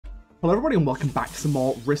Hello everybody and welcome back to some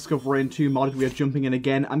more Risk of Rain 2 modded. We are jumping in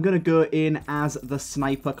again. I'm going to go in as the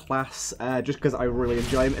sniper class just because I really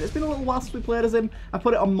enjoy him. And it's been a little while since we played as him. I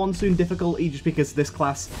put it on monsoon difficulty just because this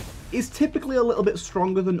class is typically a little bit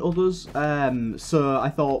stronger than others. So I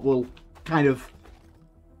thought we'll kind of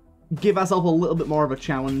give ourselves a little bit more of a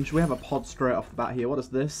challenge. We have a pod straight off the bat here. What is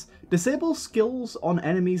this? Disables skills on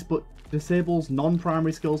enemies but disables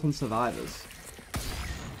non-primary skills on survivors.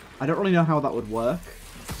 I don't really know how that would work.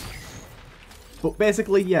 But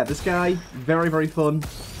basically, yeah, this guy, very, very fun.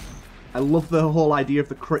 I love the whole idea of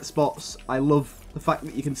the crit spots. I love the fact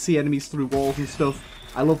that you can see enemies through walls and stuff.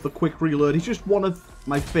 I love the quick reload. He's just one of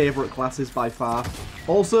my favourite classes by far.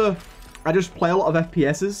 Also, I just play a lot of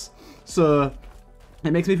FPSs, so it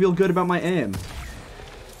makes me feel good about my aim.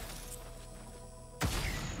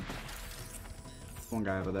 One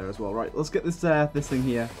guy over there as well. Right, let's get this this thing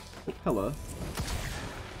here. Oh, hello.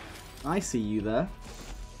 I see you there.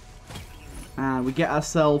 And we get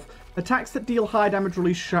ourselves attacks that deal high damage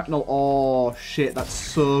release shrapnel. Oh, shit, that's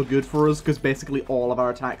so good for us, because basically all of our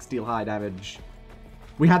attacks deal high damage.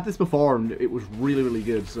 We had this before, and it was really, really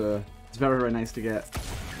good, so it's very, very nice to get.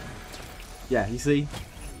 Yeah, you see?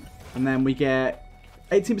 And then we get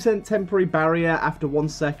 18% temporary barrier after 1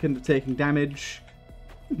 second of taking damage.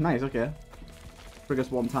 Nice, okay.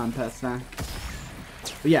 Triggers one-time pet snack.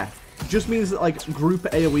 But yeah, just means that, like, group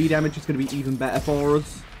AoE damage is going to be even better for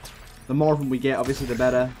us. The more of them we get, obviously, the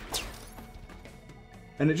better.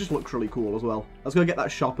 And it just looks really cool as well. Let's go get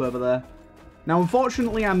that shop over there. Now,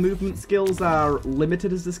 unfortunately, our movement skills are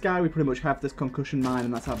limited as this guy. We pretty much have this concussion mine,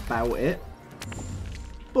 and that's about it.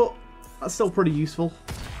 But that's still pretty useful.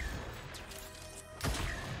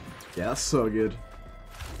 Yeah, that's so good.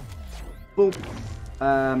 Boop.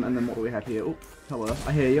 And then what do we have here? Oh, hello.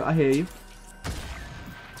 I hear you. I hear you.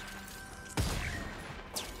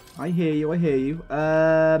 I hear you. I hear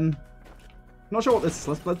you. Not sure what this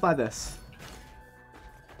is. Let's buy this.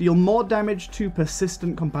 Deal more damage to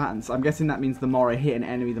persistent combatants. I'm guessing that means the more I hit an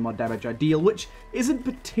enemy, the more damage I deal, which isn't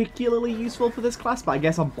particularly useful for this class, but I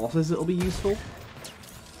guess on bosses it'll be useful.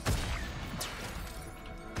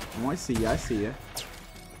 Oh, I see you. I see you.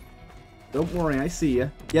 Don't worry, I see you.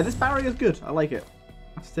 Yeah, this barrier is good. I like it.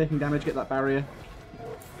 After taking damage, get that barrier.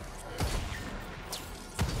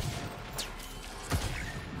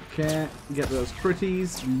 Okay, get those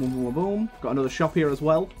pretties. Boom, boom, boom. Got another shop here as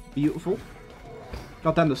well. Beautiful.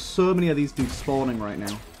 God damn, there's so many of these dudes spawning right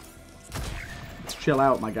now. Chill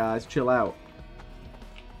out, my guys. Chill out.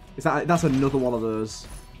 That's another one of those.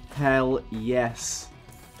 Hell yes.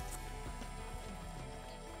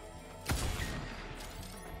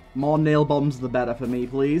 More nail bombs, the better for me,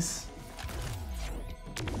 please.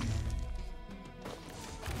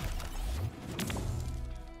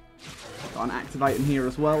 Got an active item here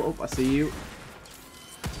as well. Oh, I see you.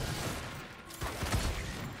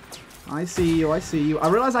 I see you, I see you. I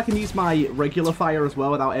realise I can use my regular fire as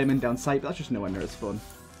well without aiming down sight, but that's just nowhere near as fun.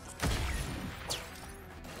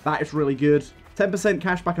 That is really good. 10%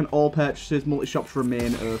 cashback on all purchases. Multi-shops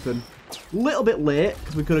remain open. Little bit late,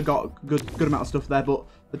 because we could have got a good amount of stuff there, but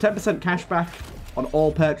the 10% cashback on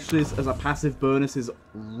all purchases as a passive bonus is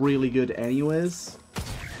really good anyways.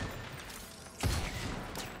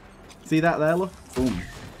 See that there, look? Boom.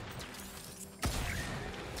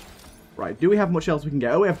 Right, do we have much else we can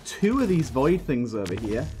get? Oh, we have 2 of these void things over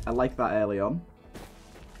here. I like that early on.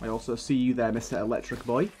 I also see you there, Mr. Electric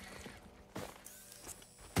Boy.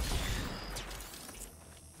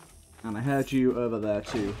 And I heard you over there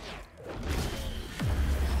too.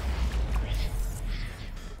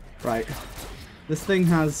 Right. This thing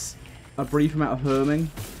has a brief amount of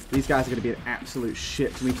homing. These guys are going to be an absolute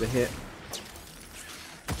shit for me to hit.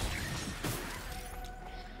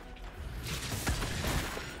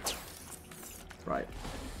 Right.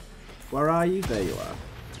 Where are you? There you are.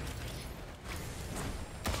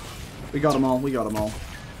 We got them all. We got them all.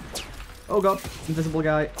 Oh god. Invisible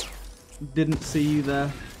guy. Didn't see you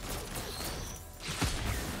there.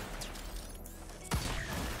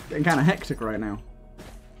 Getting kind of hectic right now.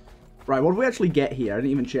 Right, what do we actually get here? I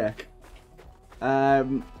didn't even check.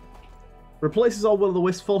 Replaces all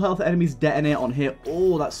will-o'-the-wisp. Full health enemies detonate on hit.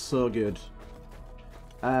 Oh, that's so good.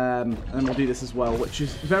 And we'll do this as well, which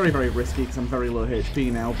is very, very risky because I'm very low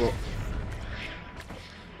HP now, but...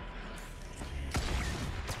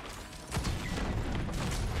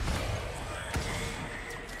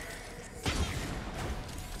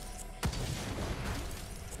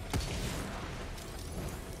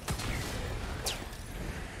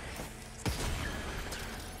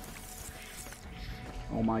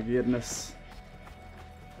 Oh my goodness.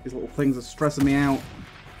 These little things are stressing me out.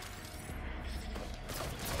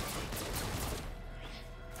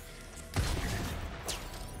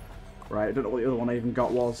 Right, I don't know what the other one I even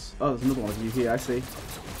got was. Oh, there's another one of you here, I see.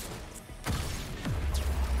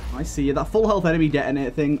 I see you. That full health enemy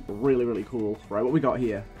detonator thing, really, really cool. Right, what we got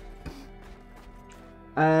here?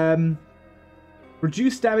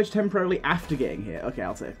 Reduce damage temporarily after getting hit. Okay,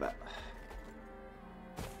 I'll take that.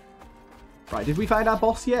 Right, did we find our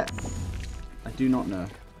boss yet? I do not know.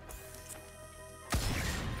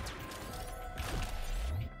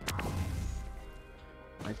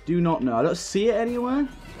 I do not know. I don't see it anywhere.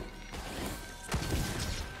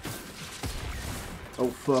 Oh,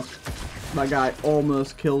 fuck. That guy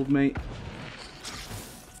almost killed me.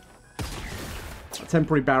 A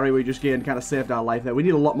temporary barrier we just gained kind of saved our life there. We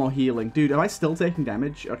need a lot more healing. Dude, am I still taking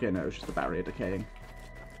damage? Okay, no, it's just the barrier decaying.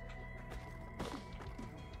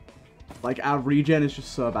 Like, our regen is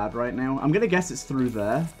just so bad right now. I'm gonna guess it's through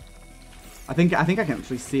there. I think I can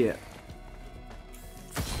actually see it.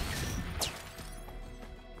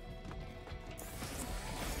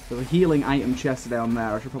 There's a healing item chest down there.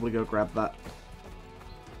 I should probably go grab that.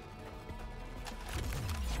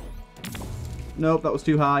 Nope, that was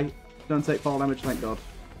too high. Don't take fall damage, thank God.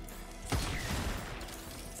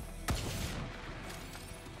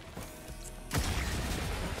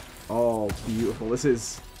 Oh, beautiful. This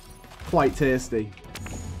is quite tasty.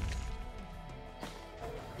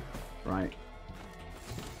 Right.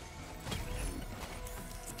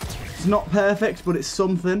 It's not perfect, but it's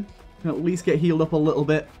something. Can at least get healed up a little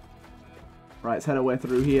bit. Right, let's head our way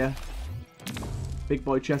through here. Big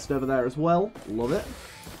boy chest over there as well. Love it.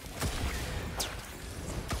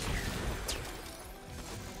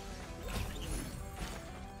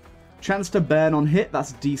 Chance to burn on hit.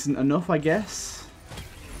 That's decent enough, I guess.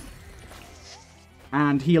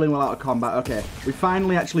 And healing while out of combat. Okay, we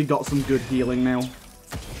finally actually got some good healing now.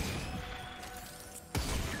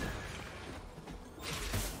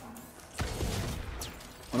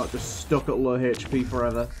 We're not just stuck at low HP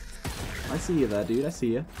forever. I see you there, dude. I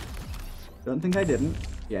see you. Don't think I didn't.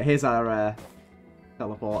 Yeah, here's our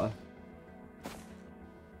teleporter.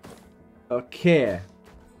 Okay.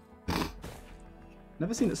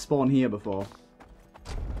 Never seen it spawn here before.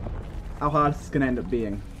 How hard is this going to end up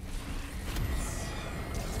being?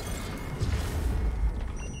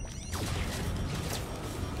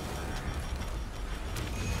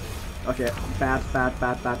 Okay, bad.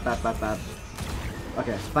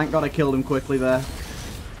 Okay, thank God I killed him quickly there.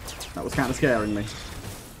 That was kind of scaring me.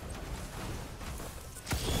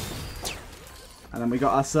 And then we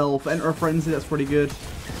got ourselves Enter a Frenzy, that's pretty good.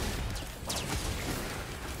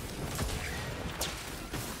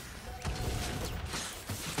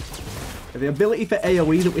 The ability for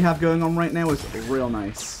AoE that we have going on right now is real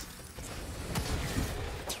nice.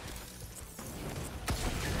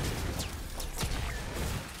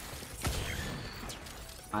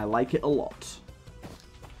 I like it a lot.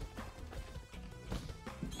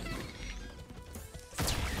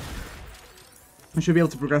 I should be able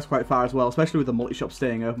to progress quite far as well, especially with the multi-shop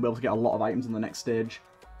staying open, be able to get a lot of items on the next stage.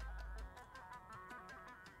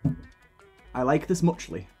 I like this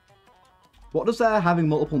muchly. What does having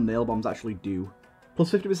multiple nail bombs actually do?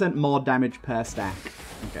 Plus 50% more damage per stack.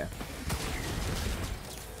 Okay.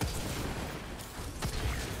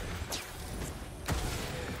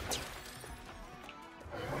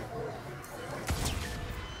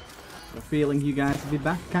 Got a feeling you guys will be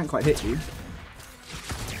back. Can't quite hit you.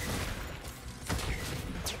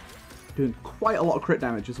 Doing quite a lot of crit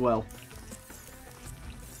damage as well.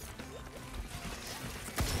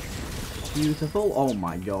 Beautiful. Oh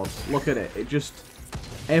my God. Look at it. It just...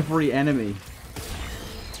 every enemy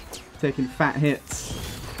taking fat hits.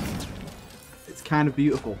 It's kind of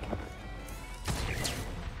beautiful.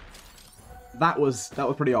 That was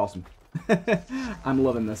pretty awesome. I'm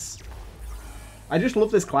loving this. I just love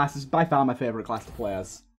this class. It's by far my favourite class to play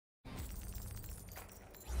as.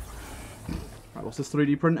 Right, what's this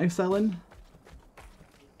 3D printer selling?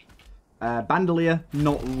 Bandolier,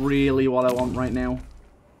 not really what I want right now.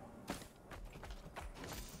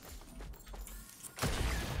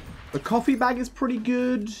 The coffee bag is pretty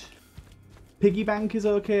good. Piggy bank is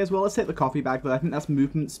okay as well. Let's take the coffee bag, but I think that's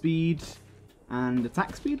movement speed and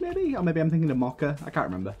attack speed, maybe? Or maybe I'm thinking of Mocha. I can't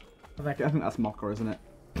remember. I think that's Mocha, isn't it?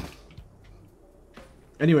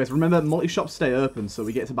 Anyways, remember, multi-shops stay open, so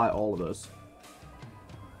we get to buy all of those.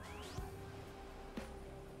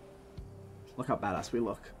 Look how badass we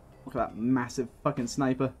look. Look at that massive fucking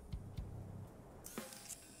sniper.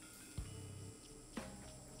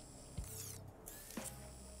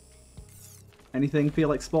 Anything feel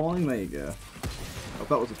like spawning? There you go. Oh,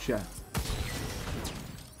 that was a chest.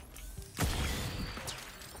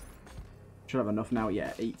 Should have enough now.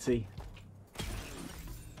 Yeah, 80.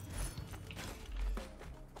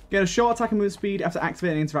 Get a short attack and move speed after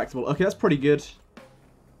activating interactable. Okay, that's pretty good.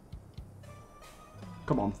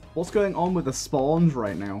 Come on. What's going on with the spawns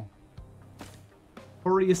right now?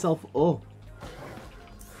 Hurry yourself up.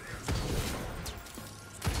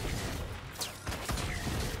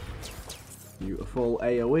 Beautiful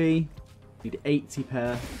AoE. Need 80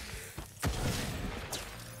 pair.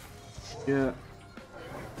 Yeah.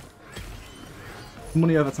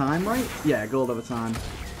 Money over time, right? Yeah, gold over time.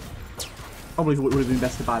 Probably would have been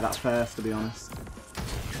best to buy that first, to be honest.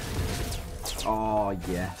 Oh,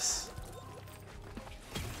 yes.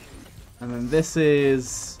 And then this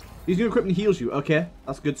is... These new equipment heals you. Okay,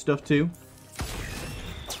 that's good stuff too.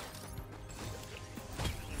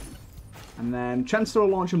 And then chance to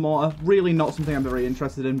launch a mortar. Really not something I'm very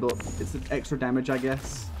interested in, but it's extra damage, I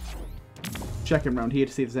guess. Checking around here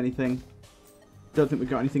to see if there's anything. Don't think we've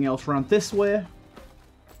got anything else around this way.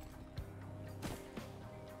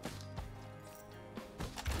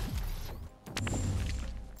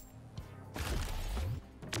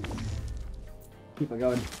 Keep it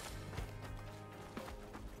going.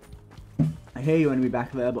 I hear you enemy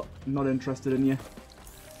back there, but I'm not interested in you.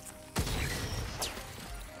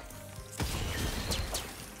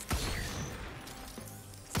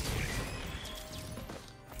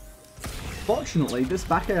 Fortunately, this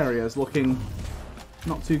back area is looking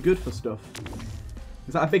not too good for stuff.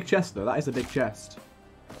 Is that a big chest, though? That is a big chest.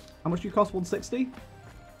 How much do you cost? 160?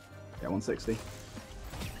 Yeah, 160.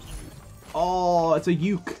 Oh, it's a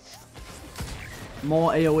uke.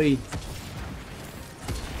 More AoE.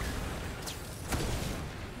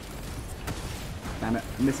 Damn it,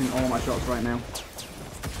 I'm missing all my shots right now.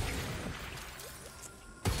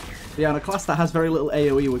 Yeah, on a class that has very little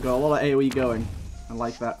AoE, we got a lot of AoE going. I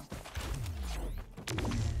like that.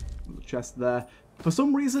 Chest there. For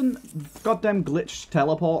some reason, goddamn glitched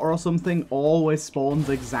teleporter or something always spawns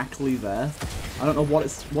exactly there. I don't know what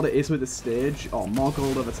it is with this stage. Oh, more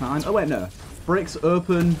gold over time. Oh wait, no. Breaks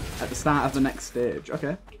open at the start of the next stage.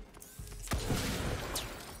 Okay.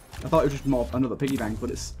 I thought it was just more another piggy bank,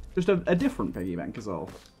 but it's just a different piggy bank is all.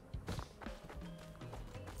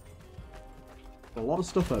 A lot of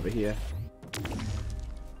stuff over here.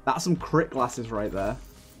 That's some crit glasses right there.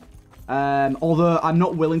 Although I'm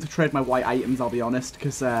not willing to trade my white items, I'll be honest,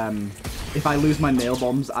 because if I lose my nail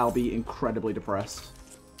bombs, I'll be incredibly depressed.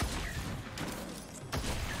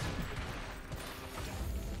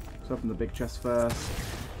 Let's open the big chest first.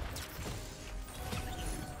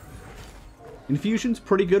 Infusion's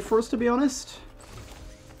pretty good for us, to be honest.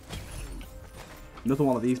 Another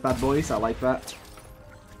one of these bad boys, I like that.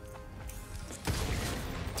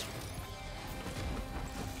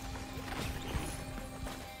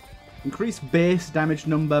 Increase base damage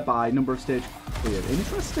number by number of stage cleared.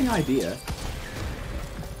 Interesting idea.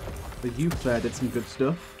 The youth there did some good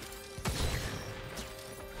stuff.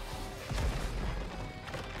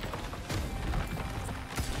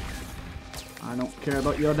 I don't care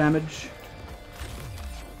about your damage.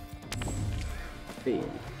 Hey.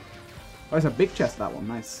 Oh, it's a big chest, that one.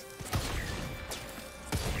 Nice.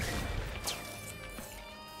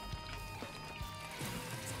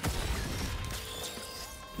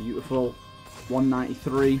 Beautiful.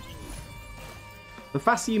 193. The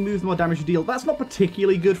faster you move, the more damage you deal. That's not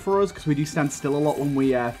particularly good for us, because we do stand still a lot when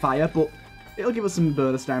we fire, but it'll give us some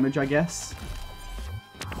bonus damage, I guess.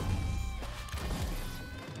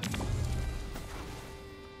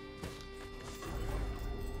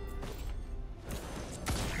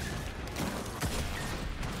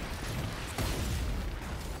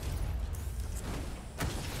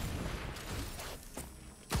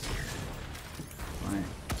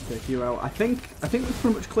 Take you out. I think we've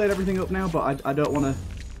pretty much cleared everything up now, but I don't want to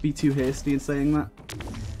be too hasty in saying that.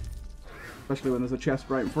 Especially when there's a chest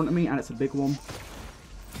right in front of me, and it's a big one.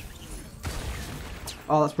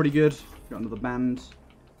 Oh, that's pretty good. Got another band.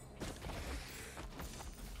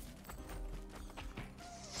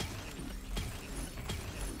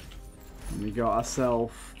 And we got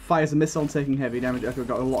ourselves fires a missile and taking heavy damage. Okay, we've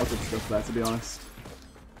got a lot of good stuff there, to be honest.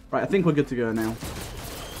 Right, I think we're good to go now.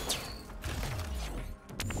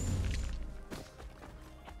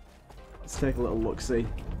 Take a little look-see.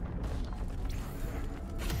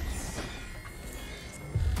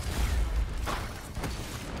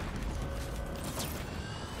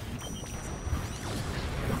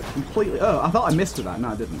 Completely. Oh, I thought I missed with that. No,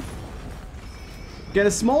 I didn't. Get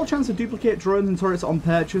a small chance to duplicate drones and turrets on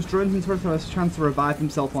purchase. Drones and turrets have a chance to revive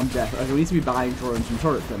himself on death. Okay, we need to be buying drones and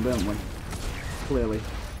turrets then, don't we? Clearly.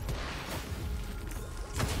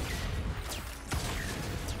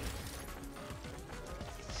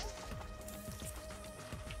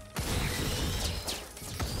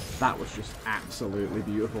 That was just absolutely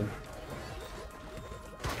beautiful.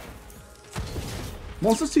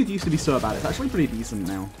 Monster's Tooth used to be so bad. It's actually pretty decent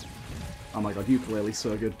now. Oh my god, Ukulele's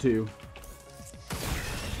so good too.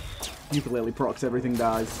 Ukulele procs, everything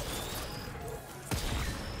dies.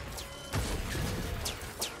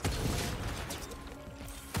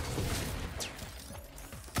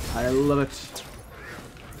 I love it.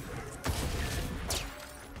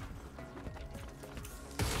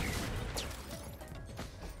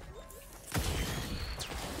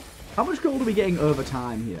 How much gold are we getting over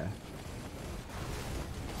time here?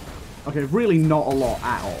 Okay, really not a lot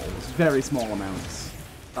at all. It's very small amounts.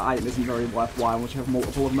 The item isn't very worthwhile unless you have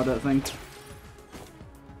multiple of them, I don't think.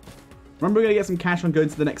 Remember, we're going to get some cash on going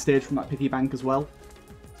to the next stage from that piggy bank as well.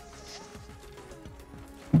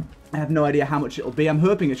 I have no idea how much it'll be. I'm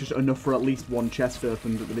hoping it's just enough for at least one chest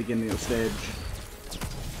opened at the beginning of the stage.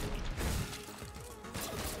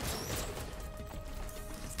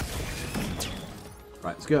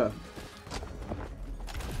 Right, let's go.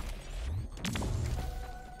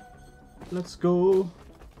 Let's go.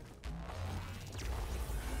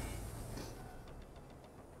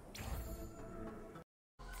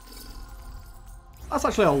 That's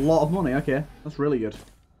actually a lot of money. Okay, that's really good.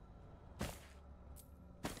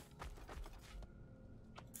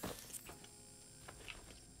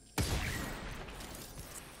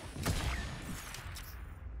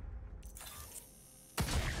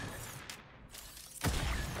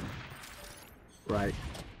 Right.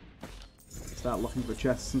 Start looking for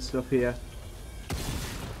chests and stuff here.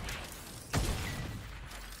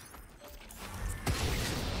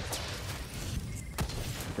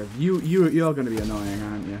 Okay, you're going to be annoying,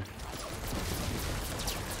 aren't you?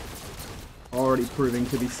 Already proving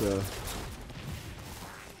to be so.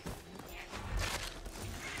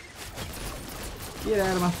 Get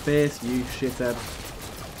out of my face, you shithead.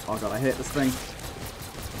 Oh god, I hate this thing.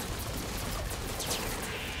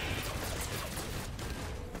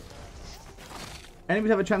 Enemies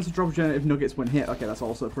have a chance to drop regenerative nuggets when hit. Okay, that's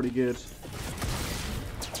also pretty good.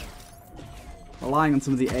 Relying on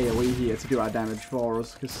some of the AoE here to do our damage for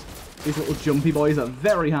us, because these little jumpy boys are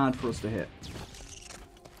very hard for us to hit.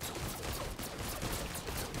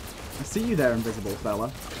 I see you there, invisible fella.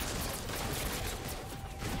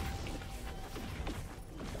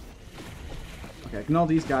 Okay, ignore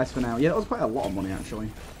these guys for now. Yeah, that was quite a lot of money, actually.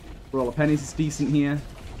 Roll of pennies is decent here.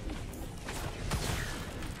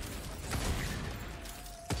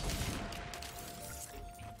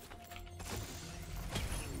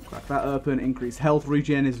 Crack that open. Increased health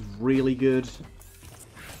regen is really good.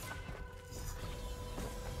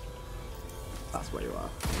 That's where you are.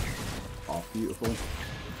 Oh, beautiful.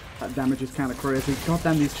 That damage is kind of crazy. God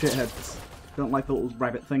damn these shitheads. Don't like the little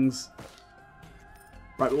rabbit things.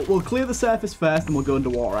 Right, we'll clear the surface first and we'll go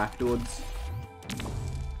underwater afterwards.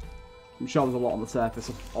 I'm sure there's a lot on the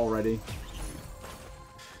surface already.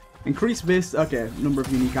 Increase base, okay, number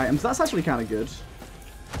of unique items. That's actually kind of good.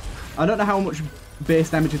 I don't know how much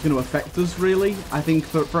base damage is going to affect us, really. I think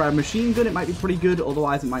for a machine gun it might be pretty good,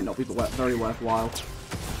 otherwise it might not be very worthwhile.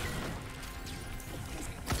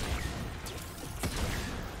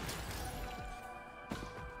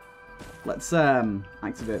 Let's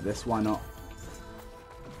activate this, why not?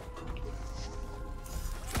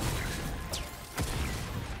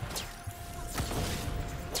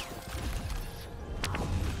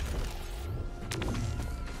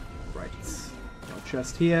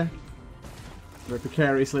 Chest here. Very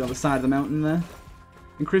precariously on the side of the mountain there.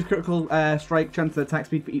 Increased critical strike chance of attack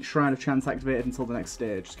speed for each shrine of chance activated until the next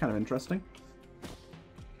stage. It's kind of interesting.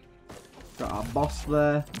 Got our boss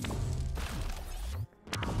there.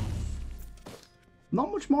 Not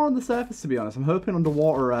much more on the surface, to be honest. I'm hoping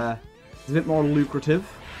underwater is a bit more lucrative.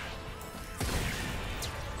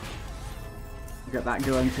 Get that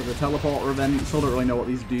going for the teleporter event. Still don't really know what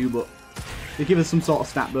these do, but they give us some sort of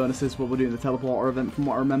stat bonuses while we're doing the teleporter event, from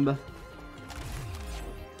what I remember.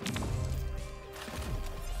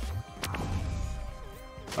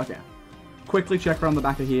 Okay. Quickly check around the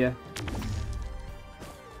back of here.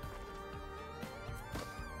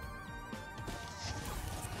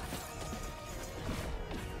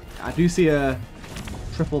 I do see a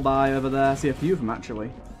triple buy over there. I see a few of them,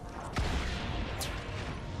 actually.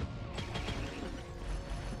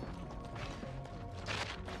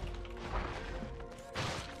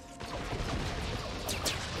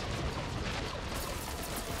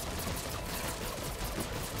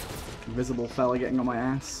 Invisible fella getting on my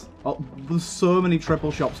ass. Oh, there's so many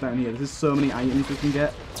triple shops down here. There's so many items we can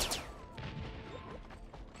get.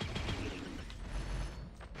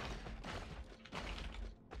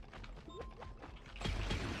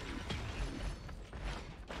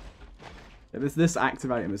 Yeah, this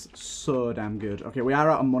active item is so damn good. Okay, we are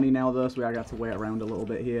out of money now though, so we are going to have to wait around a little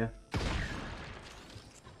bit here.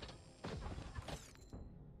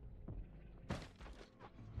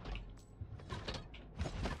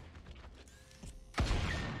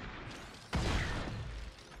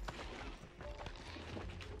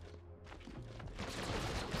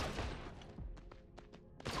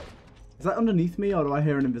 Is that underneath me, or do I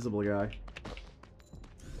hear an invisible guy?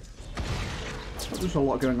 There's just a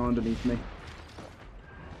lot going on underneath me.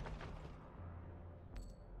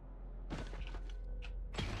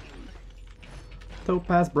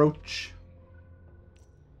 Topaz brooch.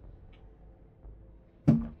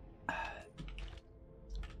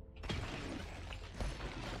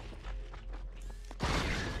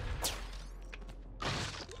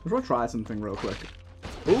 Let's try something real quick.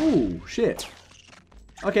 Ooh, shit.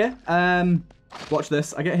 Okay, watch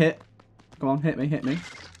this. I get hit. Come on, hit me, hit me.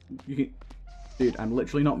 You can... Dude, I'm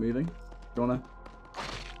literally not moving. You wanna...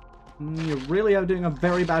 You really are doing a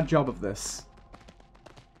very bad job of this.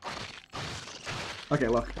 Okay,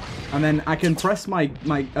 look. And then I can press my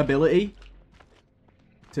ability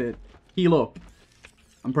to heal up.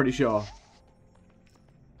 I'm pretty sure.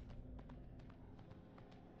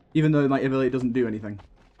 Even though my ability doesn't do anything.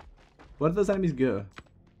 Where do those enemies go?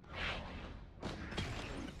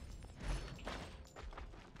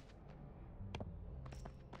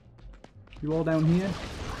 You all down here?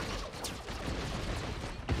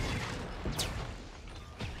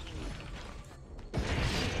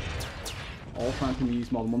 All trying to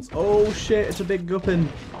use more than once. Oh shit, it's a big guppin.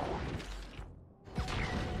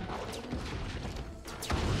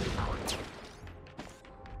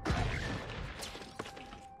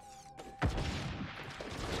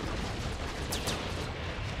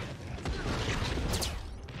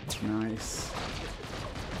 Nice.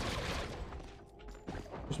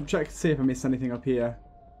 Just check to see if I missed anything up here.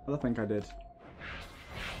 I don't think I did.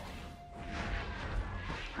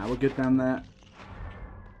 Ah, we're good down there.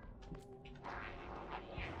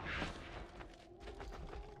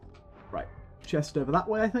 Right. Chest over that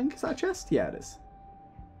way, I think. Is that a chest? Yeah, it is.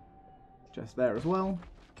 Chest there as well.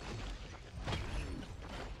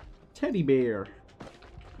 Teddy bear.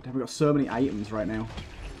 Damn, we've got so many items right now.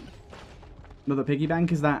 Another piggy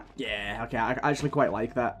bank, is that? Yeah, okay, I actually quite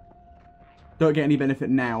like that. Don't get any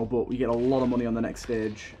benefit now, but we get a lot of money on the next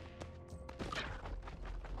stage.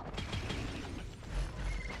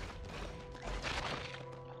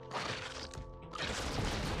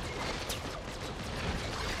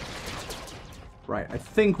 Right, I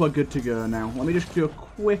think we're good to go now. Let me just do a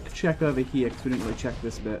quick check over here, because we didn't really check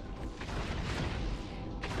this bit.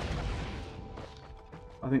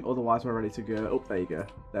 I think otherwise we're ready to go. Oh, there you go.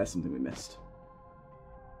 There's something we missed.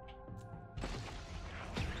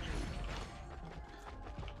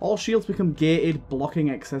 All shields become gated, blocking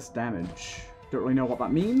excess damage. Don't really know what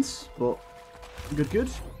that means, but good, good.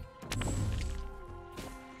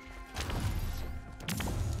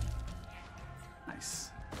 Nice.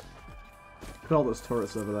 Look at all those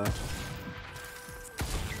turrets over there.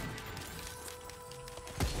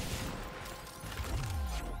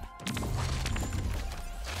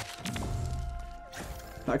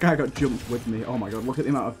 That guy got jumped with me. Oh my god, look at the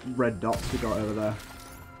amount of red dots we got over there.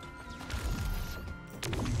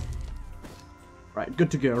 Right,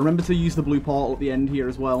 good to go. Remember to use the blue portal at the end here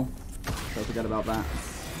as well. Don't forget about that.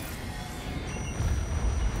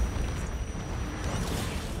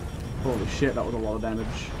 Holy shit, that was a lot of damage.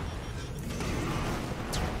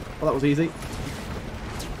 Well, that was easy.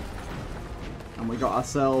 And we got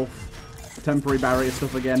ourselves a temporary barrier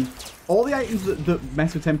stuff again. All the items that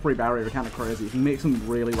mess with temporary barrier are kind of crazy. You can make some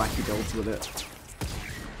really wacky builds with it.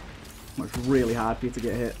 It's really hard for you to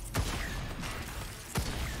get hit.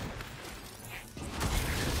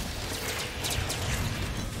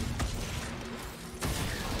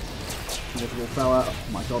 Multiple fella. Oh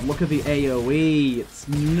my god, look at the AoE. It's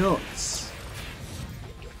nuts.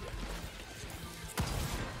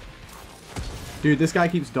 Dude, this guy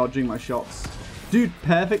keeps dodging my shots. Dude,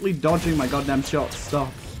 perfectly dodging my goddamn shots.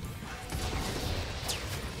 Stop.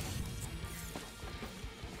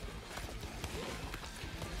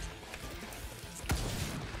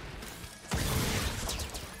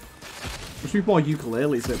 Wish we more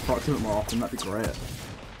ukuleles so it procs it more often. That'd be great.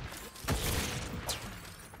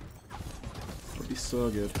 That'd be so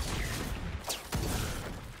good.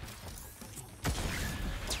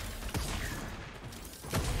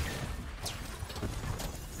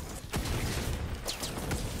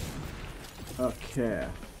 Okay.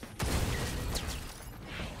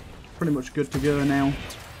 Pretty much good to go now.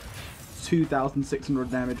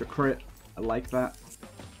 2,600 damage a crit. I like that.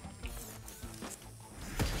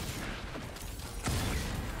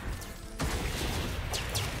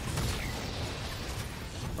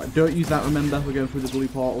 Right, don't use that, remember. We're going through the blue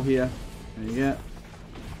portal here. There you go.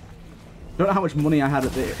 Don't know how much money I had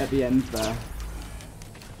at the end there.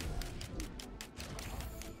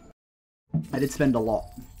 I did spend a lot.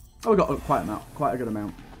 Oh, we got quite a good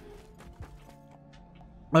amount.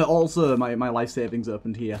 Also, my life savings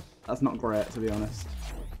opened here. That's not great, to be honest.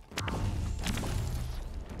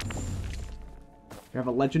 We have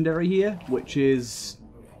a legendary here, which is...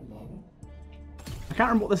 I can't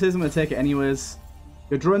remember what this is, I'm going to take it anyways.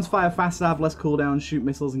 Your drones fire faster, have less cooldown, shoot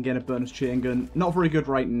missiles, and gain a bonus chain gun. Not very good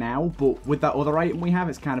right now, but with that other item we have,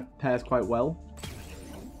 it's kind of pairs quite well.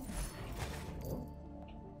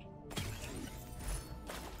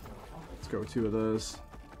 Let's go with 2 of those.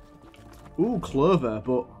 Ooh, clover,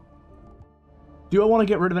 but... do I want to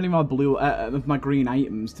get rid of any of my blue, of my green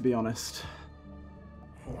items, to be honest?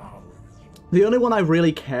 The only one I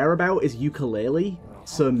really care about is ukulele,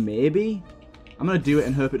 so maybe. I'm going to do it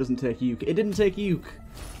and hope it doesn't take uke. It didn't take uke.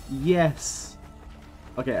 Yes.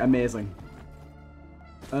 Okay, amazing.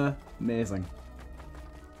 Amazing.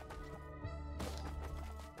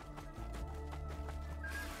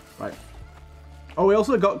 Right. Oh, we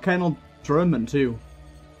also got Colonel Droneman too.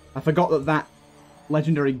 I forgot that that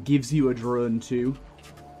legendary gives you a drone too.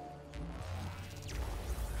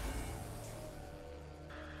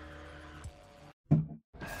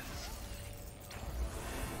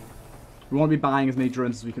 We want to be buying as many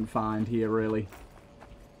drones as we can find here, really.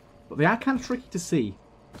 But they are kind of tricky to see.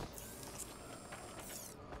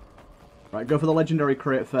 Right, go for the legendary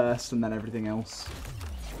crate first, and then everything else.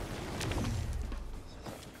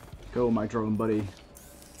 Go, my drone buddy.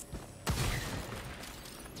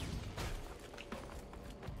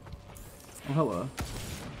 Oh, hello.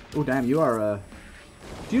 Oh, damn, you are,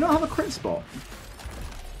 do you not have a crit spot?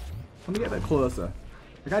 Let me get a bit closer.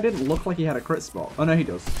 The guy didn't look like he had a crit spot. Oh, no, he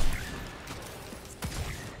does.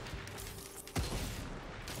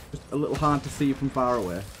 Just a little hard to see from far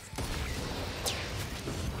away.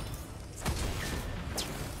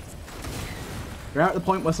 We're at the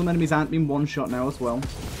point where some enemies aren't being one-shot now as well.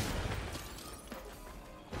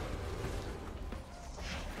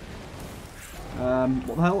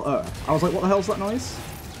 What the hell? I was like, what the hell's that noise?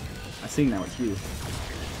 I see now, it's you.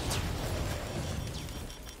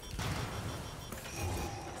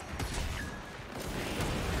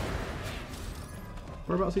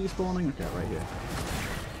 Whereabouts are you spawning? Okay, right here.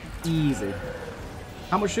 Easy.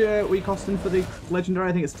 How much are we costing for the legendary?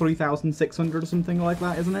 I think it's 3,600 or something like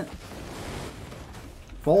that, isn't it?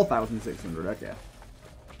 4,600, okay.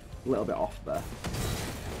 A little bit off there.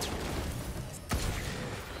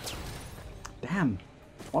 Damn.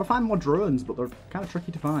 I want to find more drones, but they're kind of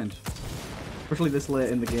tricky to find. Especially this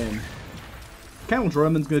late in the game. Colonel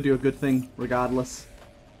Droneman's going to do a good thing, regardless.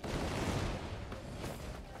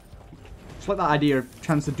 Just like that idea of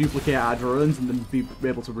chance to duplicate our drones and then be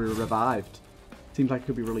able to be revived. Seems like it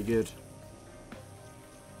could be really good.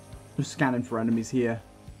 Just scanning for enemies here.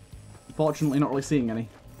 Unfortunately, not really seeing any.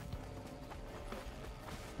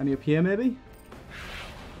 Any up here, maybe?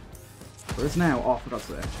 There is now. Oh, for God's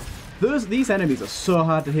sake. These enemies are so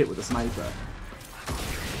hard to hit with a sniper.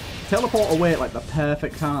 Teleport away at like the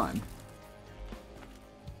perfect time.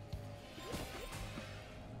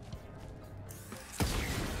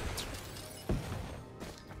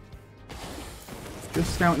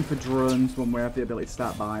 Just scouting for drones when we have the ability to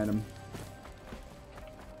start buying them.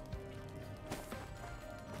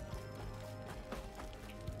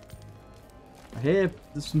 I hear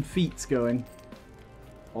there's some feats going.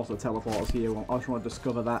 Also teleporters here. I just want to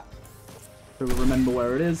discover that. So we'll remember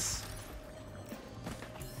where it is.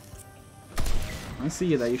 I see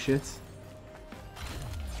you there, you shit.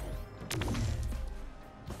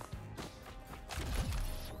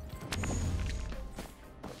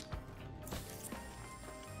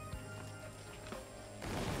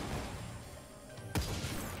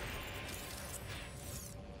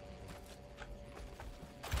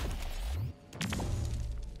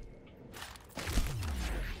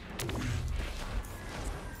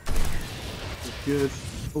 Good.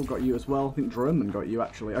 Oh, got you as well. I think Droneman got you,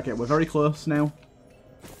 actually. Okay, we're very close now.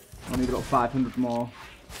 I need about 500 more.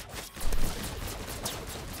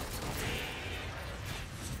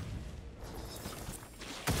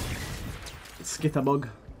 Skitterbug.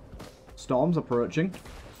 Storm's approaching.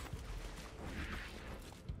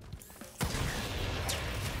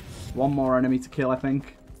 One more enemy to kill, I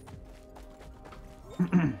think.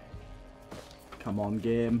 Come on,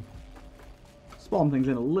 game. Spawn things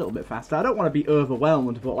in a little bit faster. I don't want to be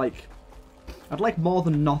overwhelmed, but like, I'd like more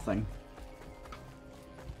than nothing.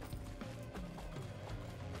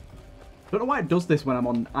 Don't know why it does this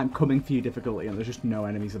when I'm coming for you difficulty and there's just no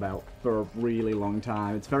enemies about for a really long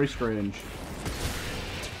time. It's very strange.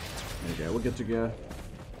 There we go, we're good to go.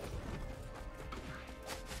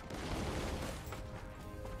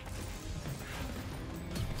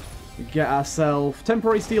 We get ourselves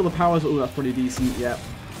temporary steal the powers. Oh, that's pretty decent. Yep.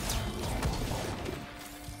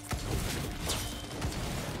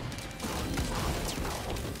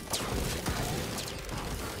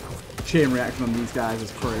 Chain reaction on these guys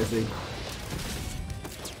is crazy.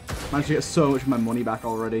 Managed to get so much of my money back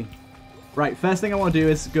already. Right, first thing I want to do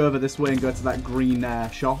is go over this way and go to that green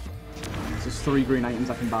shop. So there's 3 green items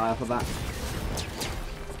I can buy off of that.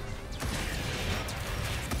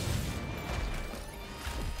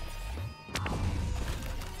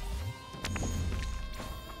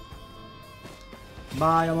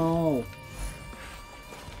 Buy them all.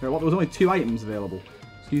 Okay, what? There was only 2 items available.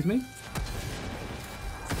 Excuse me?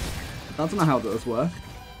 That's not how those work.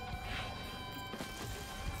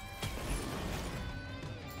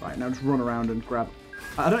 Right, now just run around and grab...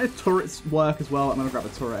 I don't know if turrets work as well. I'm going to grab a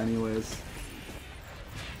turret anyways.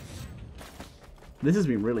 This has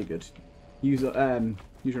been really good. User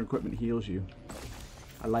equipment heals you.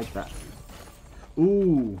 I like that.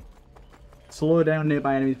 Ooh. Slow down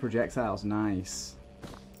nearby enemies' projectiles. Nice.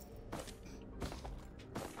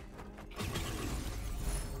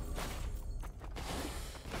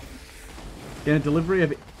 Get a delivery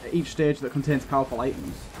of each stage that contains powerful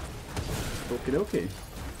items. Okie dokie.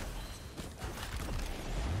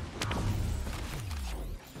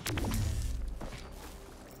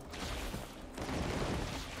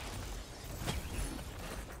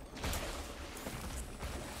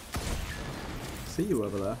 See you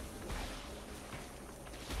over there.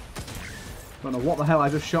 Don't know what the hell I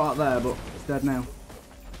just shot at there, but it's dead now.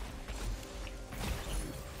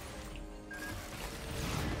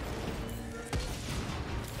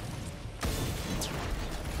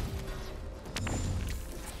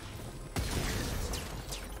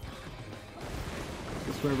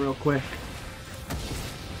 This way real quick.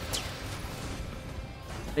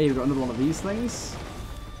 Hey, we've got another one of these things.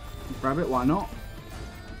 Grab it, why not?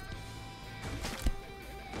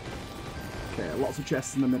 Okay, lots of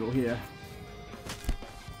chests in the middle here.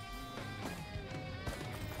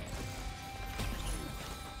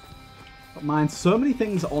 Don't mind, so many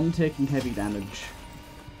things on taking heavy damage.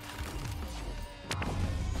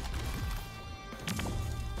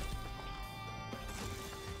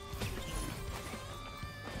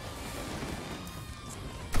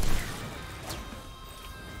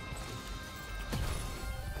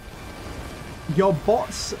 Your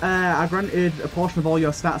bots are granted a portion of all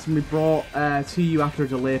your stats can be brought to you after a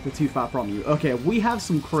delay if they're too far from you. Okay, we have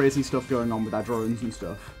some crazy stuff going on with our drones and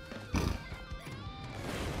stuff.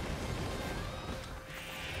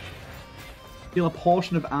 Deal a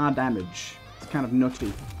portion of our damage. It's kind of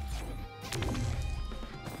nutty.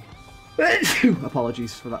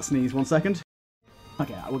 Apologies for that sneeze, 1 second.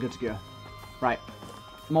 Okay, we're good to go. Right.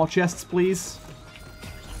 More chests, please.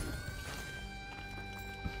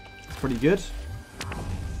 Pretty good.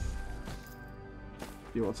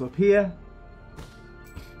 See what's up here.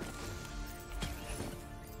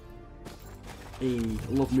 Hey,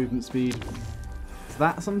 love movement speed. Is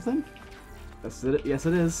that something? That's it. Yes,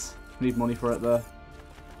 it is. Need money for it though.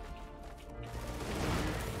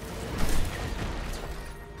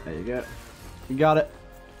 There you go. You got it.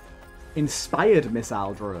 Inspired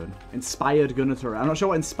missile drone. Inspired gunner turret. I'm not sure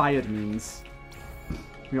what inspired means.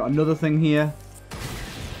 We got another thing here.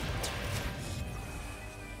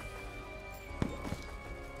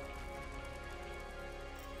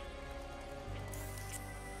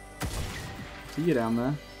 See you down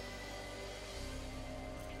there.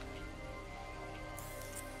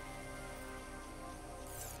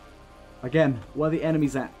 Again, where are the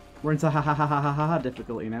enemies at? We're into ha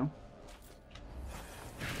difficulty now.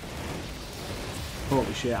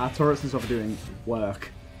 Holy shit, our turrets and stuff are doing work.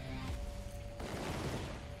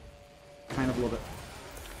 Kind of love it.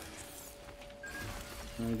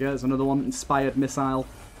 There we go, there's another one. Inspired missile.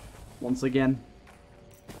 Once again.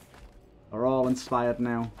 They're all inspired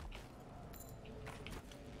now.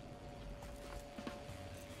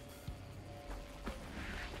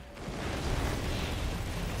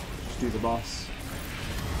 Do the boss.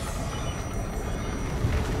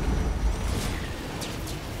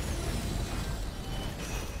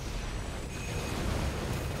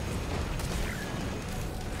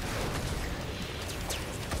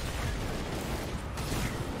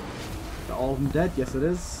 Are all of them dead? Yes, it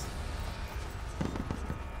is.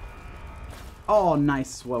 Oh,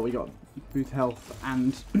 nice. Well, we got boost health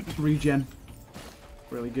and regen.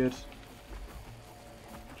 Really good.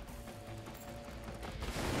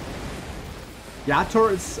 Yeah, our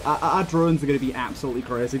turrets, our drones are going to be absolutely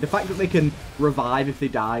crazy. The fact that they can revive if they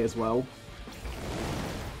die as well.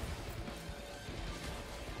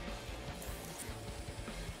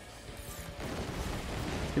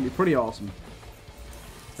 It's going to be pretty awesome.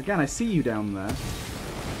 Again, I see you down there. Let's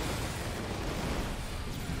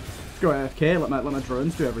go AFK, let my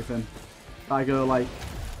drones do everything. I go, like,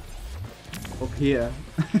 up here.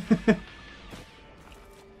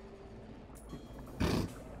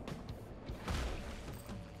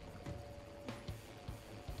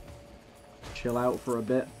 chill out for a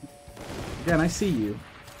bit. Again, I see you.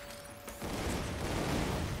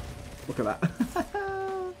 Look at that.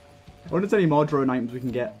 I wonder if there's any more drone items we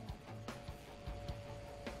can get.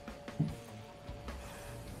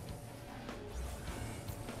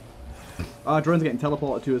 Ah, drones are getting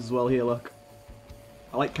teleported to us as well here, look.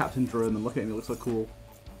 I like Captain Drone, and look at him, he looks so cool.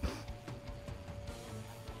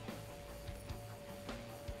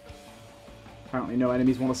 Apparently no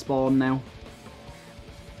enemies want to spawn now.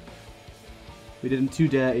 We did him too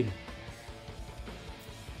dirty.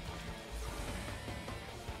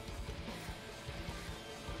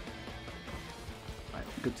 Right,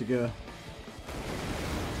 good to go.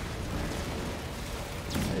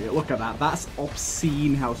 There you go. Look at that. That's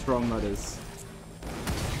obscene how strong that is.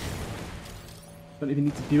 Don't even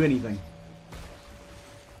need to do anything.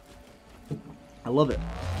 I love it.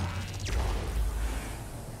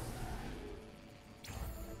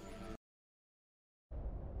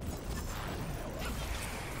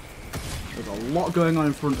 There's a lot going on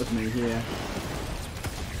in front of me here.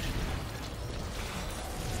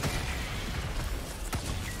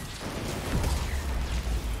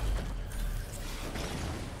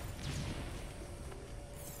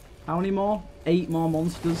 How many more? 8 more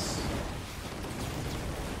monsters.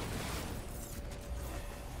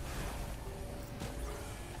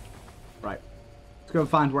 Right. Let's go and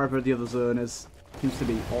find wherever the other zone is. Seems to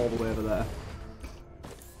be all the way over there.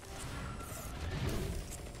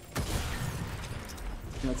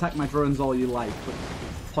 You can attack my drones all you like, but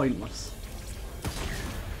it's pointless.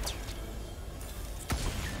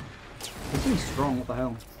 They're pretty strong, what the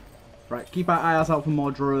hell? Right, keep our eyes out for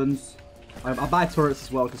more drones. I'll buy turrets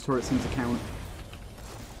as well, because turrets seem to count.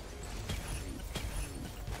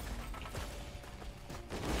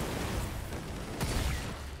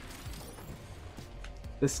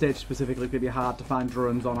 This stage specifically could be hard to find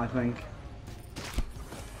drones on, I think.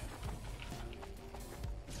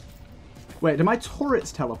 Wait, do my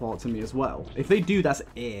turrets teleport to me as well? If they do, that's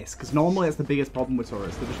ace, because normally that's the biggest problem with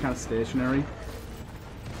turrets. They're just kind of stationary.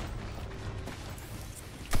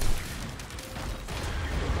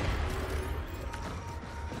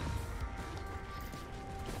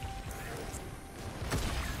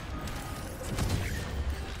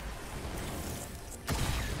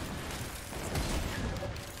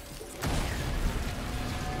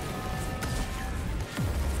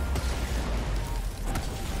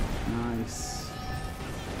 Nice.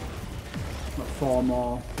 Got 4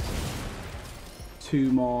 more.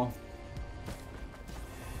 2 more.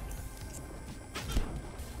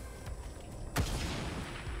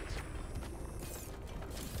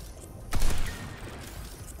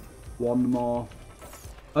 One more.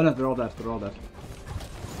 Oh no, they're all dead. They're all dead.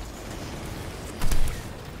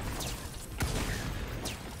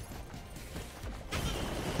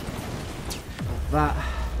 That.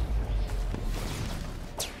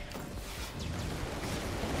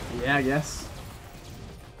 Yeah, I guess.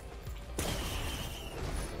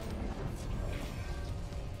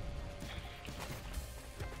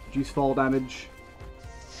 Reduce fall damage.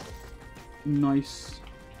 Nice.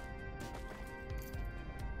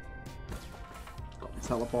 Got the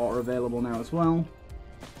teleporter available now as well.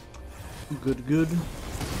 Good, good.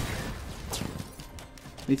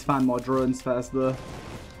 Need to find more drones first though.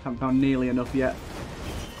 Haven't found nearly enough yet.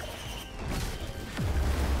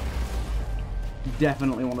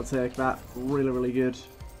 Definitely want to take that. Really, really good.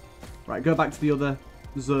 Right, go back to the other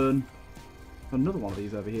zone. Another one of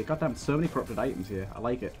these over here. Goddamn, so many corrupted items here. I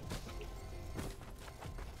like it.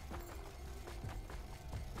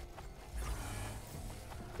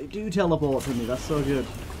 They do teleport to me. That's so good.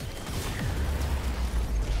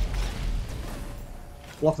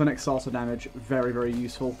 Block the next source of damage. Very, very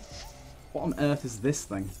useful. What on earth is this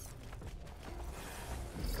thing?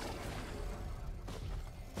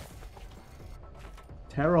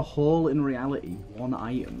 Tear a hole in reality. 1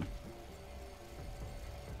 item.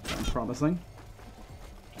 Sounds promising.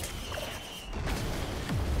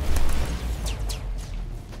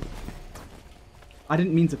 I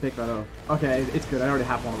didn't mean to pick that up. Okay, it's good. I already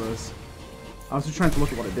have one of those. I was just trying to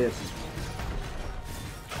look at what it did.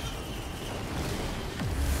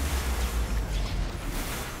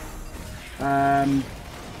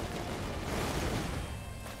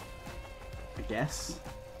 I guess.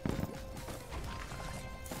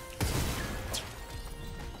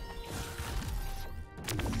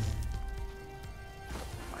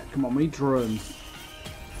 Right, come on, we need drones.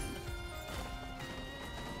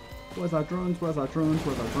 Where's our drones? Where's our drones?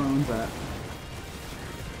 Where's our drones at?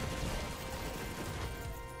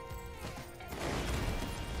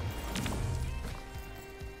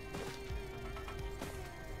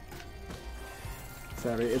 This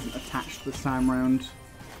area isn't attached this time round.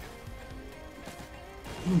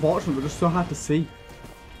 Unfortunately, they're just so hard to see.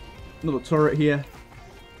 Another turret here.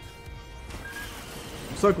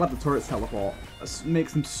 I'm so glad the turrets teleport. That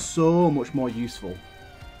makes them so much more useful.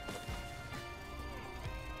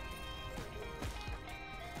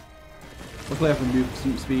 Luckily I have moved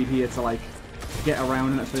some speed here to like get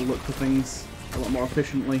around and actually look for things a lot more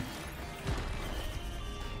efficiently.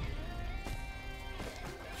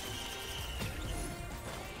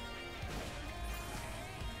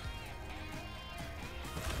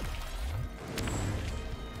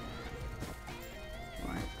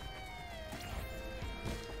 Right.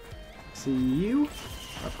 See you.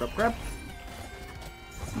 Grab, grab, grab.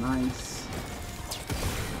 Nice.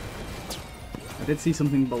 I did see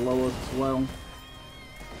something below us as well.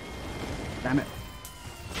 Damn it.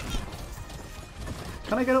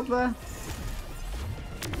 Can I get up there?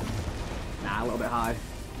 Nah, a little bit high.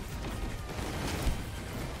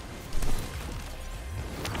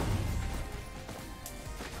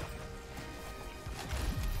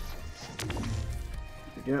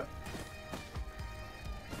 There we go.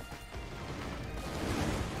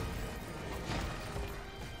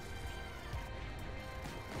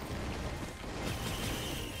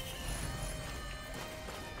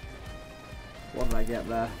 What did I get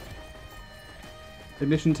there?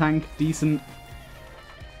 Ignition tank, decent.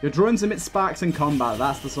 Your drones emit sparks in combat.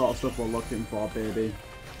 That's the sort of stuff we're looking for, baby.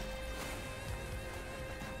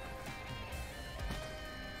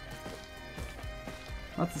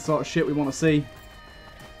 That's the sort of shit we want to see.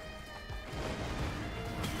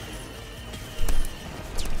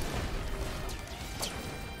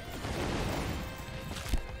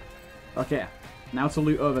 Okay, now to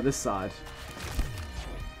loot over this side.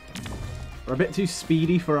 We're a bit too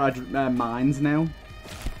speedy for our mines now.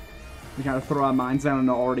 We kind of throw our mines down and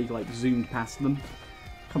not already like zoomed past them.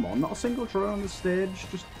 Come on, not a single drone on the stage,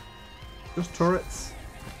 just turrets.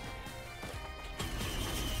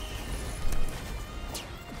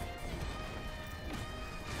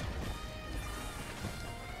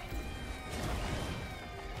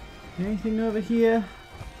 Anything over here?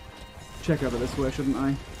 Check over this way, shouldn't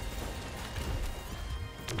I?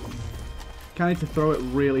 I need to throw it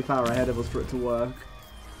really far ahead of us for it to work.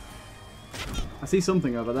 I see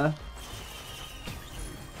something over there.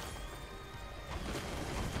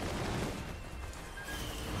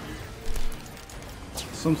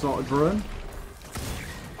 Some sort of drone.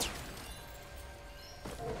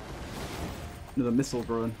 Another missile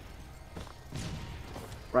drone.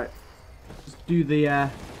 Right. Just do the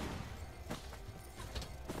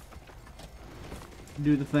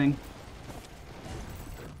thing.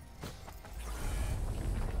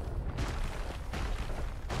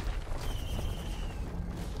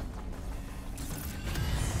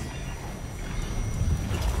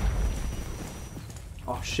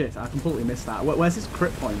 Oh shit, I completely missed that. Where's his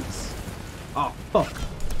crit points? Oh, fuck.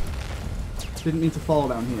 Didn't mean to fall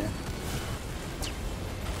down here.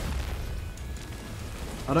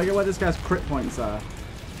 I don't get where this guy's crit points are.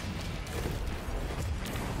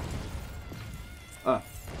 Oh.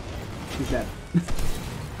 He's dead.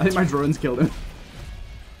 I think my drones killed him.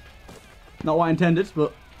 Not what I intended,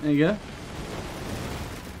 but there you go.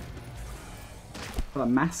 Got a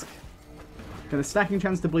mask. Okay, the stacking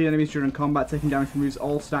chance to bleed enemies during combat, taking damage removes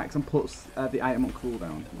all stacks and puts the item on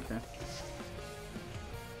cooldown. Okay.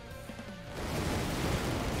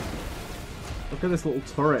 Look at this little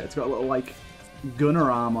turret. It's got a little, like, gunner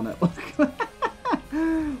arm on it. Look at that.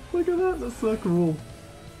 Look at that. That's so cool.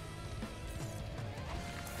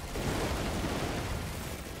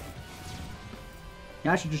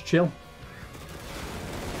 Yeah, I should just chill.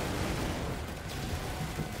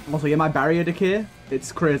 Also, yeah, my barrier decay,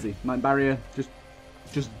 it's crazy. My barrier just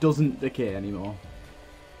doesn't decay anymore.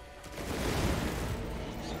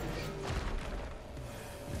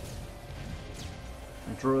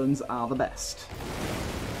 My drones are the best.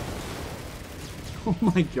 Oh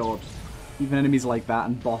my god. Even enemies like that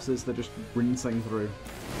and bosses, they're just rinsing through.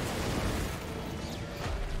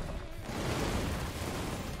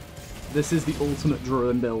 This is the ultimate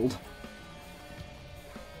drone build.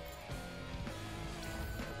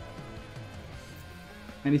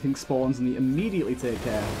 Anything spawns and they immediately take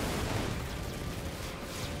care.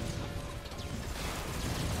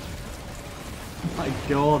 Oh my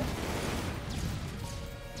god.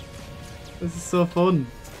 This is so fun.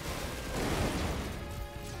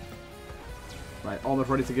 Right, almost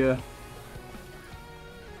ready to go.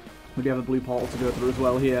 We do have a blue portal to go through as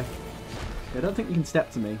well here. I don't think you can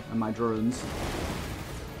step to me and my drones.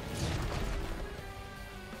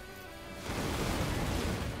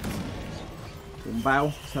 Bow,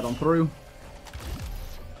 let's head on through.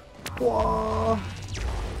 Whoa.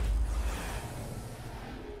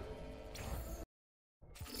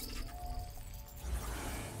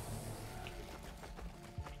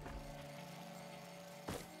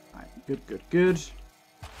 Good, good, good.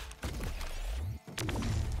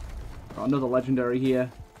 Got another legendary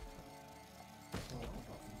here.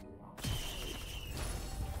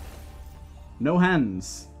 No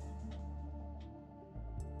hands.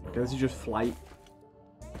 Okay, this is just flight,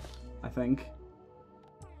 I think.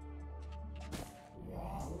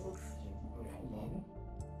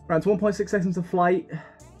 Right, it's 1.6 seconds of flight.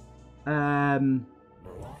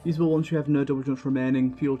 Usable once you have no double jumps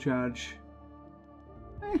remaining. Fuel charge.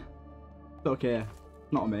 It's okay.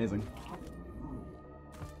 Not amazing.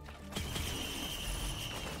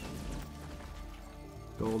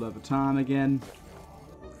 Gold over time again.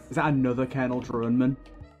 Is that another Colonel Droneman?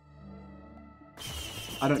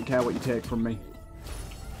 I don't care what you take from me.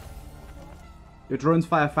 Your drones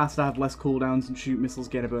fire faster, have less cooldowns, and shoot missiles,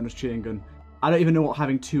 gain a bonus chain gun. I don't even know what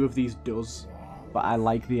having 2 of these does, but I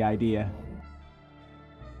like the idea.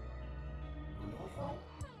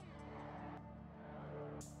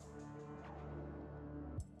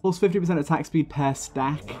 Plus 50% attack speed per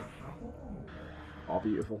stack. Oh,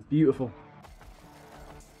 beautiful. Beautiful.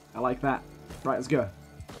 I like that. Right, let's go.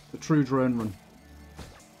 The true drone run.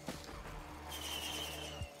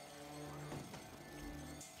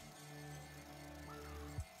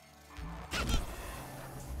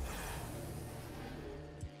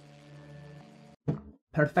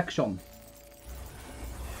 Perfection.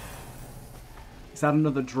 Is that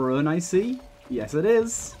another drone I see? Yes, it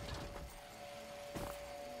is.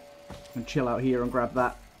 And chill out here and grab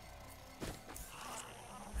that.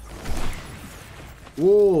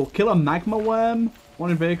 Whoa, kill a magma worm. One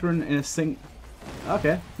invader in a sink.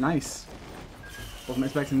 Okay, nice. Wasn't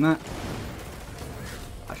expecting that.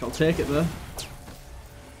 I shall take it though.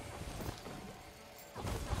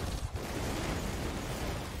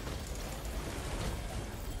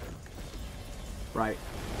 Right.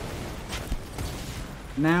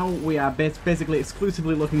 Now we are basically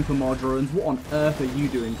exclusively looking for more drones. What on earth are you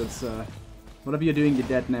doing, good sir? Whatever you're doing, you're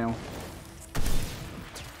dead now.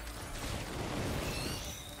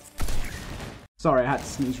 Sorry, I had to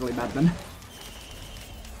sneeze really bad then.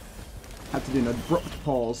 Had to do an abrupt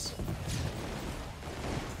pause.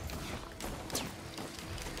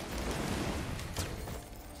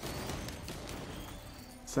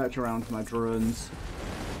 Search around for my drones.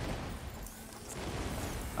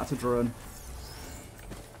 That's a drone.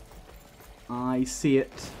 I see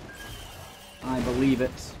it. I believe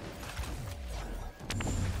it.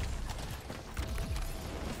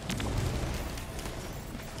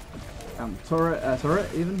 Turret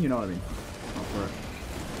even? You know what I mean. Not turret.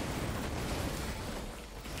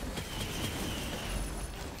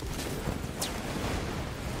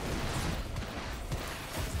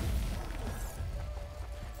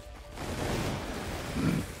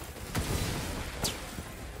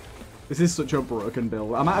 This is such a broken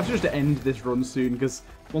build. I might have to just end this run soon, because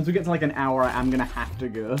once we get to like an hour, I am going to have to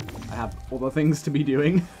go. I have other things to be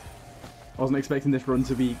doing. I wasn't expecting this run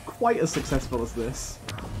to be quite as successful as this.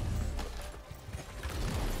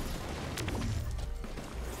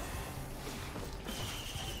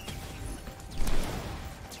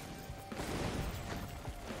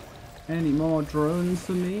 Any more drones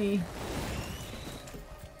for me?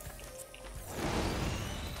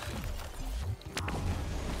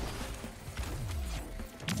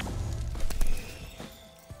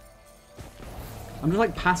 I'm just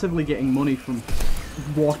like passively getting money from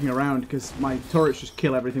walking around because my turrets just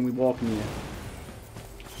kill everything we walk in here.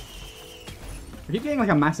 I keep getting like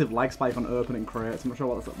a massive lag spike on opening crates. I'm not sure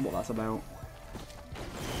what that's about.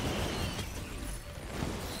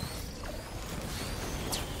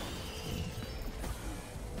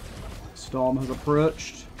 Storm has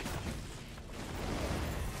approached.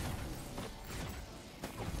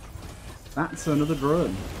 That's another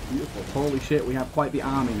drone. Beautiful. Holy shit, we have quite the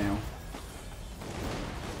army now.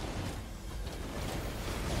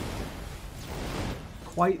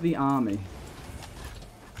 Quite the army.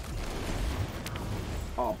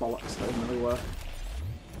 Oh, bollocks. That doesn't really work.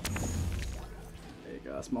 There you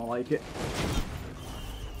go. That's more like it.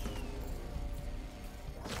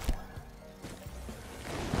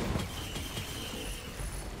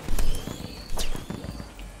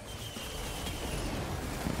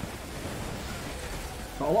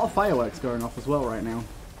 Got a lot of fireworks going off as well right now.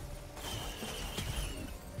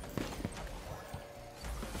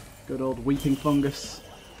 Good old weeping fungus.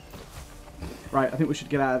 Right, I think we should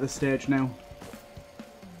get out of this stage now.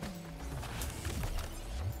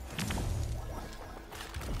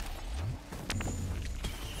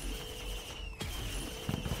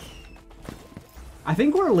 I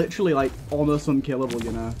think we're literally like almost unkillable,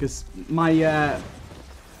 you know, because my I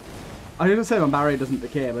was gonna say my barrier doesn't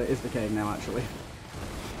decay, but it is decaying now actually.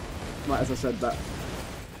 Right, as I said that.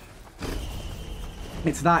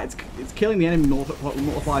 It's that. It's killing the enemy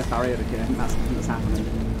multiplies barrier decay. I think that's something that's happening.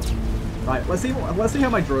 Right, let's see how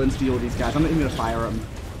my drones deal with these guys. I'm not even gonna fire at them.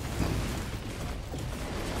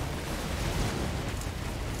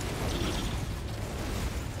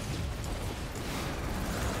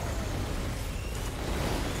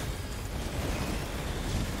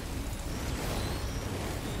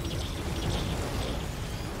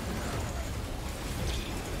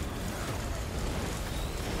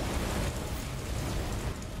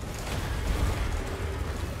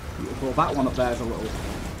 Well, that one up there is a little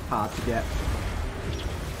hard to get.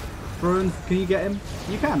 Drones, can you get him?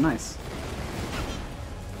 You can, nice.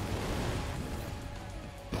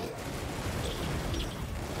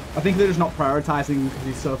 I think they're just not prioritizing because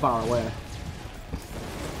he's so far away.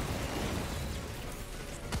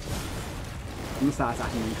 I'm gonna start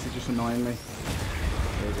attacking him because he's just annoying me.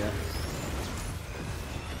 There we go.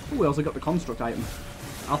 Ooh, we also got the construct item.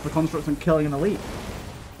 Alpha constructs and killing an elite.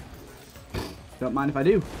 Don't mind if I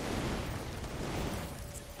do.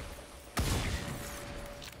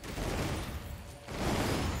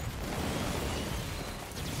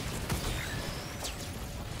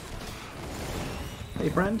 Hey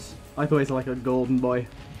friend, I thought he was like a golden boy.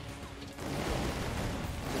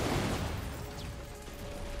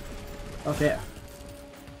 Okay.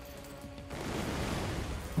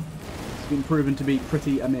 It's been proven to be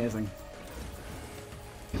pretty amazing.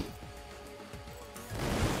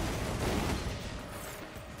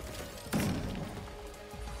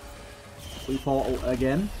 We portal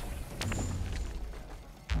again.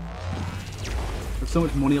 There's so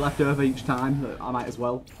much money left over each time that I might as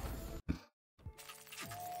well.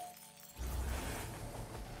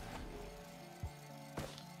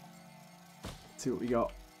 See what we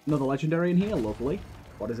got. Another legendary in here, lovely.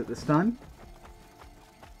 What is it this time?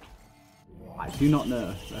 I do not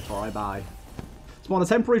know, therefore I buy. Spawn a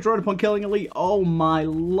temporary drone upon killing elite. Oh my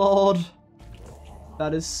lord.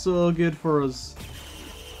 That is so good for us.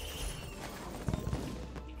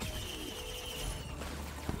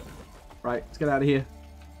 Right, let's get out of here.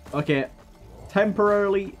 Okay.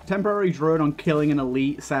 Temporary drone on killing an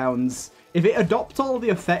elite sounds... If it adopts all the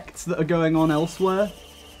effects that are going on elsewhere,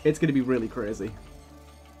 it's going to be really crazy.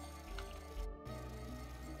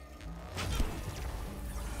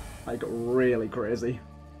 Like, really crazy.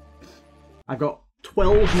 I've got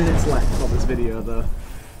 12 minutes left of this video, though.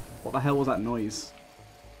 What the hell was that noise?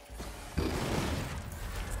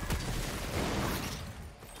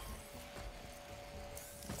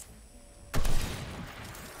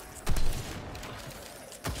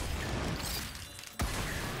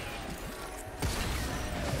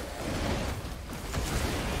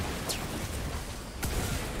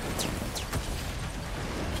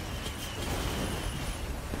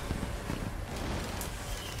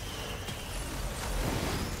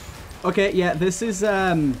 Okay, yeah, this is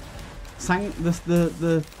the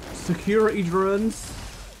security drones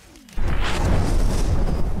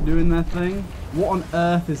doing their thing. What on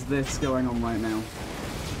earth is this going on right now?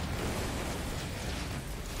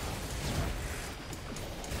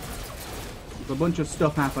 There's a bunch of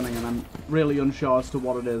stuff happening and I'm really unsure as to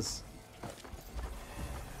what it is.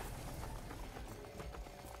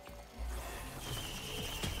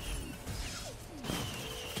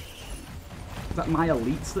 Is that my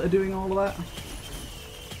elites that are doing all of that?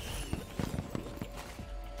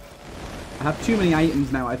 I have too many items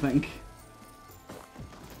now, I think.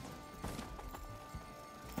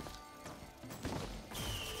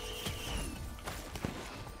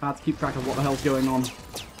 Hard to keep track of what the hell's going on.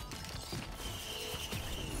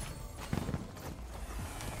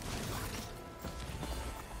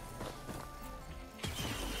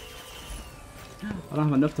 I don't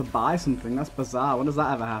have enough to buy something. That's bizarre. When does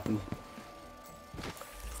that ever happen?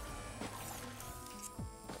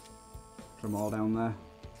 Put them all down there.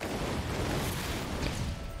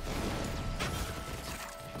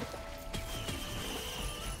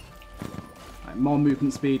 Right, more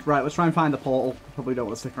movement speed. Right, let's try and find the portal. Probably don't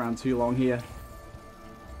want to stick around too long here.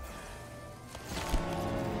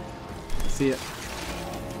 See it.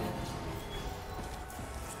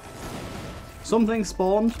 Something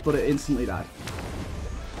spawned, but it instantly died.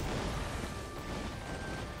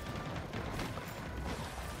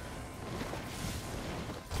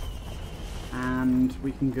 And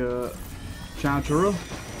we can go charge her up.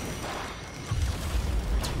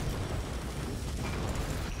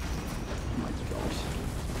 Oh my god.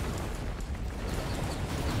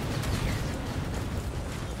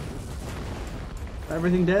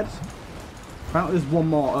 Everything dead? Apparently there's one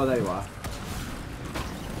more. Oh, there you are.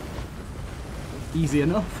 Easy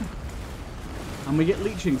enough. And we get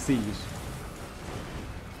leeching seed.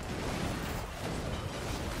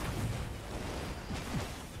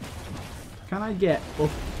 Can I get up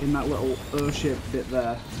in that little O-shaped bit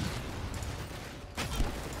there?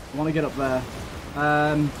 I want to get up there.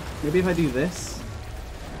 Maybe if I do this?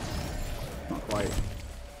 Not quite.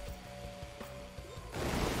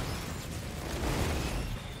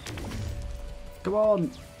 Come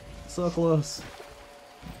on! So close.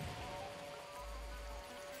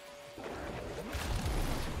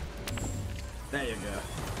 There you go.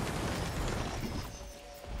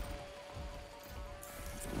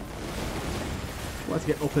 Let's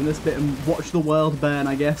get up in this bit and watch the world burn,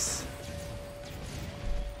 I guess.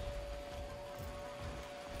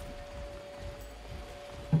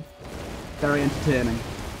 Very entertaining.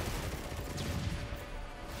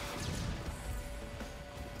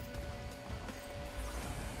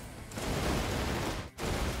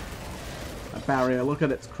 That barrier, look at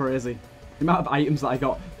it, it's crazy. The amount of items that I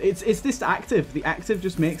got. It's this active. The active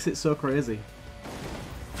just makes it so crazy.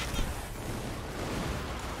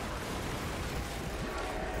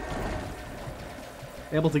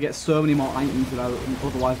 Able to get so many more items than I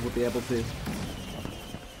otherwise would be able to.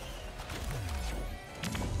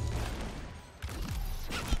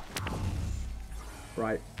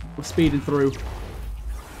 Right, we're speeding through.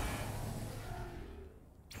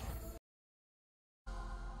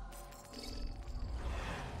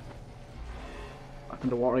 Back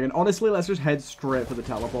underwater again. Honestly, let's just head straight for the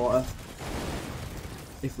teleporter.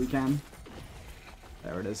 If we can.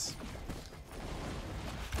 There it is.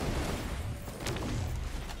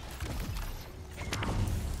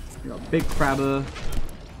 We got a big crabber.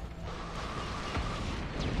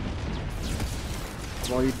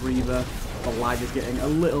 Void Reaver. The lag is getting a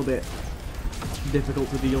little bit difficult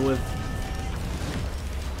to deal with.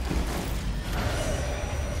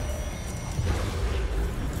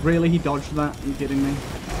 Really? He dodged that? Are you kidding me?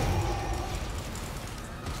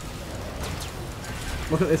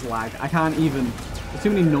 Look at this lag. I can't even... There's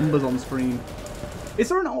too many numbers on screen. Is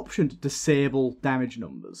there an option to disable damage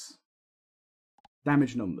numbers?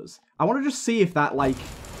 Damage numbers. I want to just see if that, like,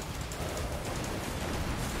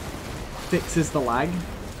 fixes the lag.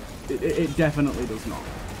 It definitely does not.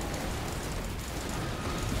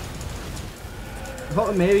 I thought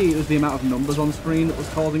that maybe it was the amount of numbers on screen that was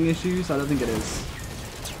causing issues. I don't think it is.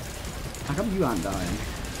 How come you aren't dying?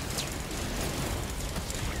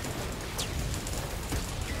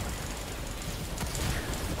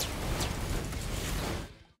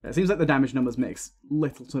 It seems like the damage numbers makes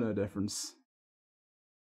little to no difference.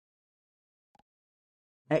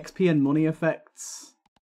 XP and money effects.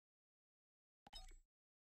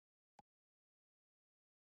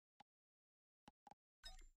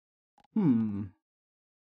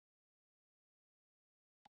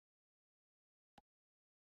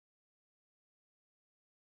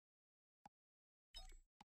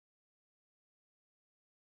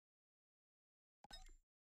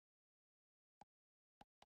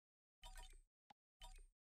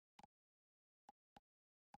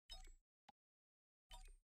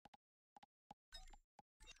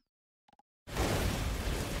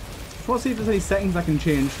 I want to see if there's any settings I can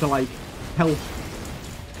change to, like, help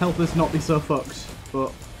this not be so fucked,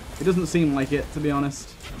 but it doesn't seem like it, to be honest.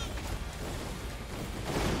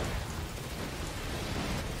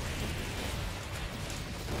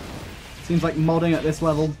 Seems like modding at this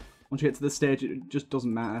level, once you get to this stage, it just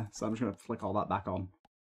doesn't matter, so I'm just going to flick all that back on.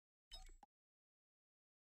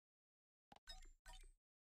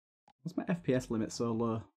 Why's my FPS limit so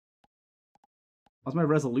low? Why's my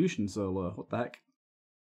resolution so low? What the heck?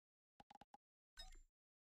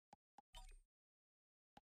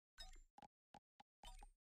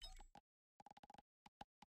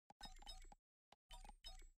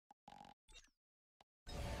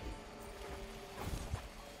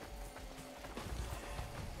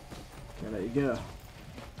 Okay, there you go.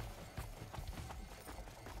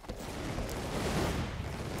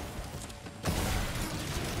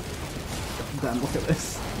 Damn, look at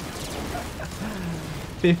this.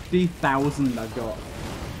 50,000 I've got.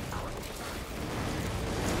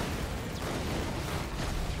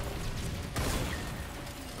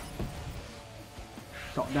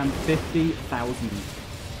 Goddamn 50,000.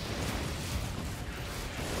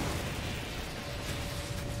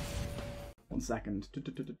 One second.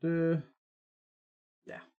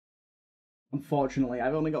 Yeah. Unfortunately,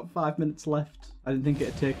 I've only got 5 minutes left. I didn't think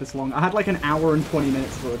it'd take this long. I had like an hour and 20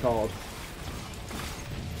 minutes to record.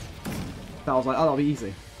 I was like, oh, that'll be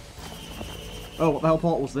easy. Oh, what the hell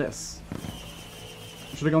portal was this?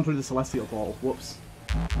 I should have gone through the Celestial portal. Whoops.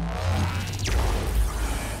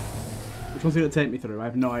 Which one's going to take me through? I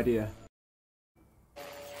have no idea.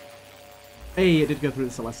 Hey, it did go through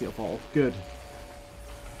the Celestial portal. Good.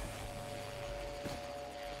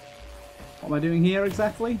 What am I doing here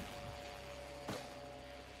exactly?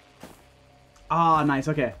 Ah, nice.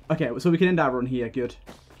 Okay. Okay, so we can end our run here. Good.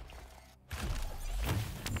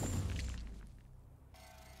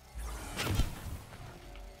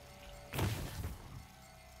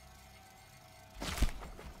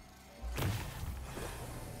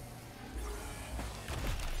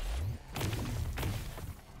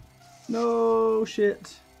 No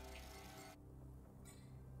shit.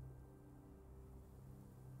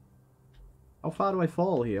 How far do I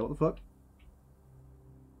fall here? What the fuck?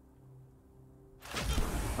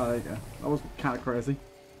 Oh, there you go. That was kind of crazy.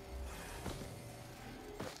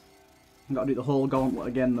 I've got to do the whole gauntlet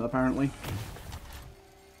again, though, apparently.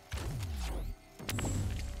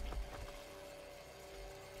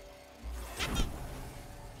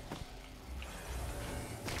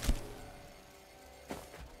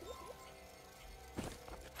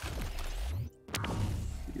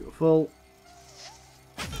 Beautiful.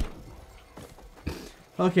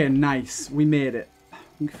 Okay, nice. We made it.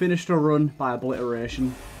 We finished our run by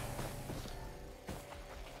obliteration.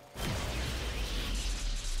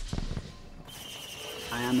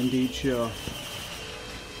 I am indeed sure.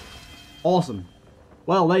 Awesome.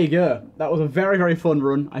 Well, there you go. That was a very, very fun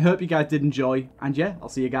run. I hope you guys did enjoy. And yeah, I'll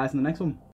see you guys in the next one.